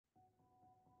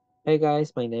Hey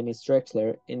guys, my name is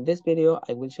Drexler. In this video,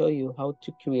 I will show you how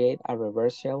to create a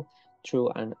reverse shell through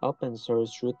an open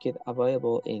source rootkit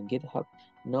available in GitHub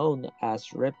known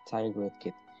as Reptile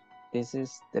Rootkit. This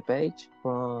is the page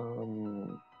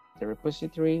from the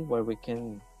repository where we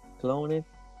can clone it.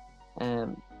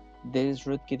 And this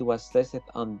rootkit was tested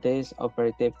on this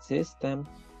operating system.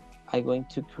 I'm going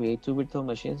to create two virtual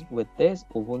machines with this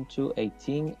Ubuntu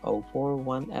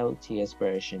 18.04.1 LTS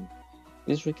version.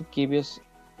 This rootkit gives us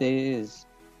this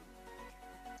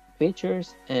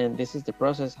features, and this is the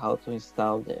process how to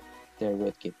install the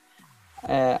rootkit.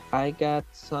 I got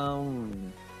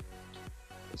some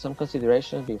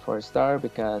considerations before I start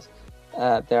because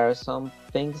there are some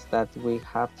things that we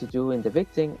have to do in the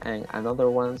victim and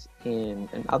other ones in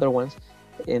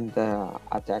the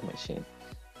attack machine.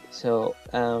 So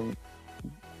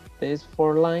these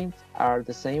four lines are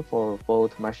the same for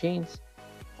both machines,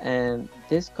 and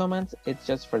this command is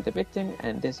just for the victim,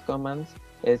 and this command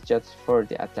is just for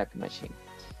the attack machine.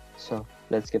 So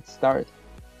let's get started.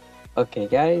 Okay,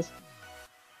 guys,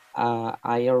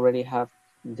 I already have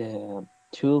the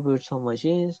two virtual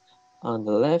machines. On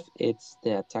the left, it's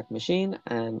the attack machine,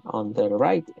 and on the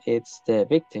right, it's the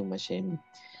victim machine.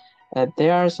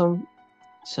 There are some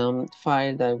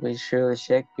files that we should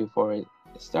check before it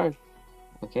start.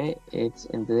 Okay, it's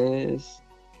in this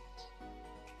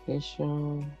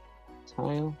application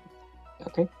tile.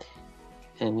 Okay,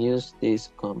 and use this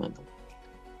command.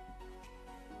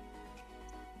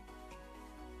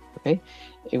 Okay,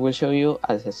 it will show you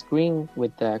as a screen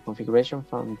with the configuration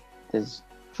from this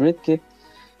rootkit.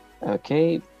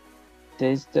 Okay,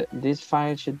 this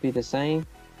file should be the same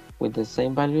with the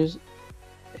same values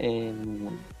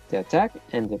in the attack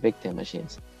and the victim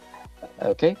machines.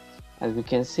 Okay, as we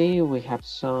can see, we have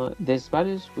some these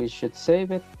values. We should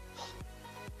save it.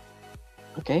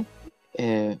 Okay,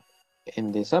 in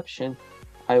this option,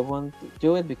 I won't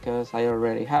do it because I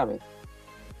already have it.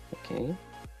 Okay,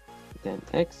 then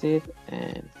exit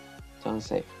and don't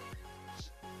save.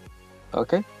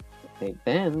 Okay,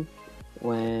 then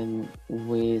when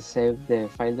we save the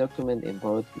file document in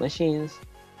both machines,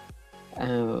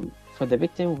 for the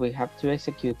victim we have to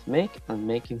execute make and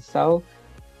make install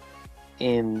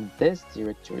in this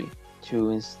directory to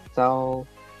install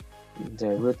the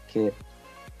rootkit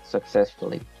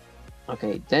successfully.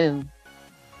 Okay, then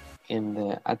in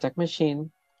the attack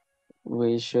machine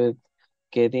we should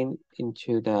get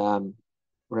into the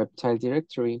reptile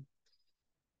directory.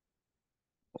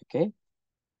 Okay,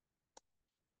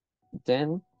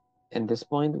 then at this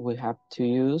point we have to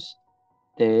use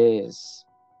this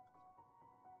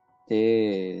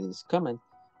command,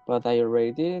 but I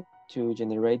already did to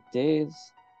generate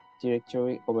this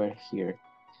directory over here.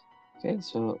 Okay,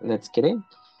 so let's get in.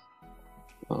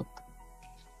 Okay.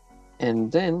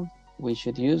 And then we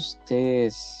should use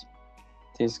this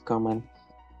command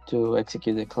to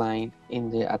execute the client in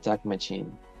the attack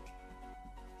machine.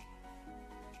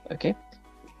 Okay,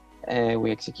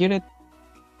 we execute it.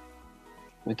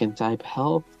 We can type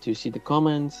help to see the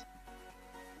commands.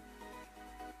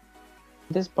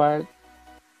 This part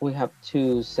we have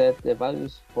to set the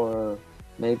values for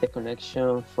make the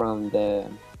connection from the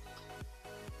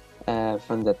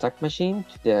attack machine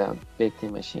to the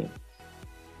victim machine.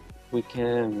 We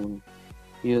can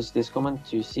use this command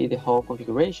to see the whole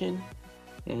configuration,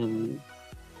 and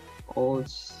all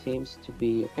seems to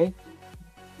be okay.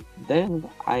 Then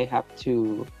I have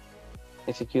to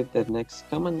execute the next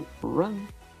command, run.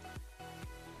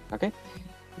 Okay,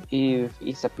 if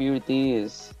it's appeared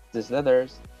these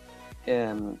letters,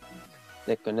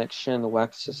 the connection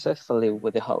works successfully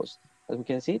with the host. As we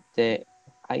can see, the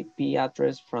IP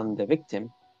address from the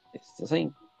victim is the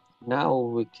same. Now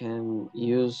we can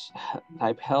use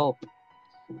type help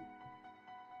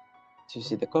to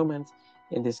see the comments.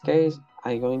 In this case,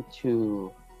 I'm going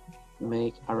to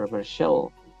make a reverse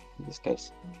shell in this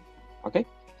case. Okay,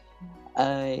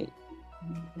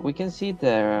 we can see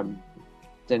the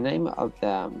name of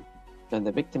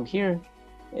the victim here.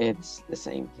 It's the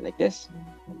same like this.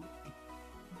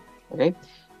 Okay,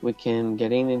 we can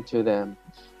get into the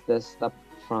desktop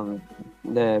from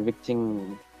the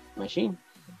victim machine.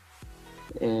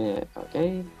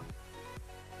 Okay.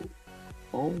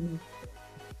 Oh,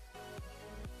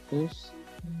 yes.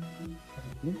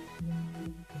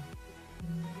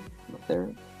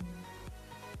 There.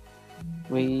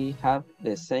 We have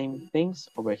the same things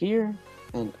over here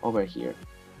and over here.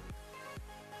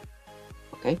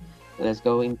 Okay, let's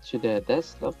go into the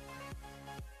desktop.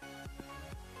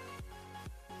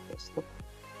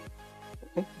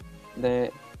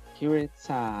 Okay, here it's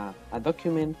a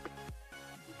document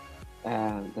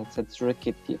that says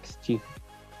rootkit.txt.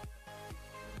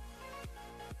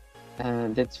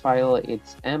 and this file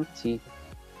it's empty.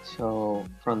 So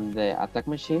from the attack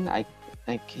machine, I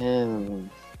can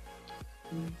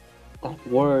type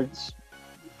words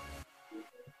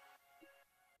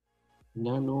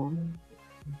nano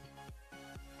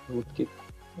rootkit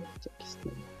text.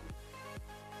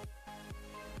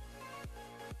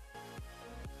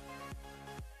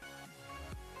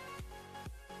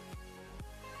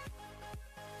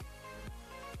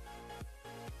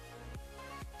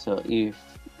 So if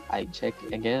I check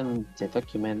again the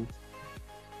document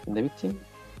in the victim,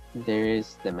 there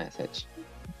is the message.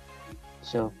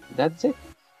 So that's it.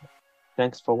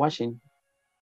 Thanks for watching.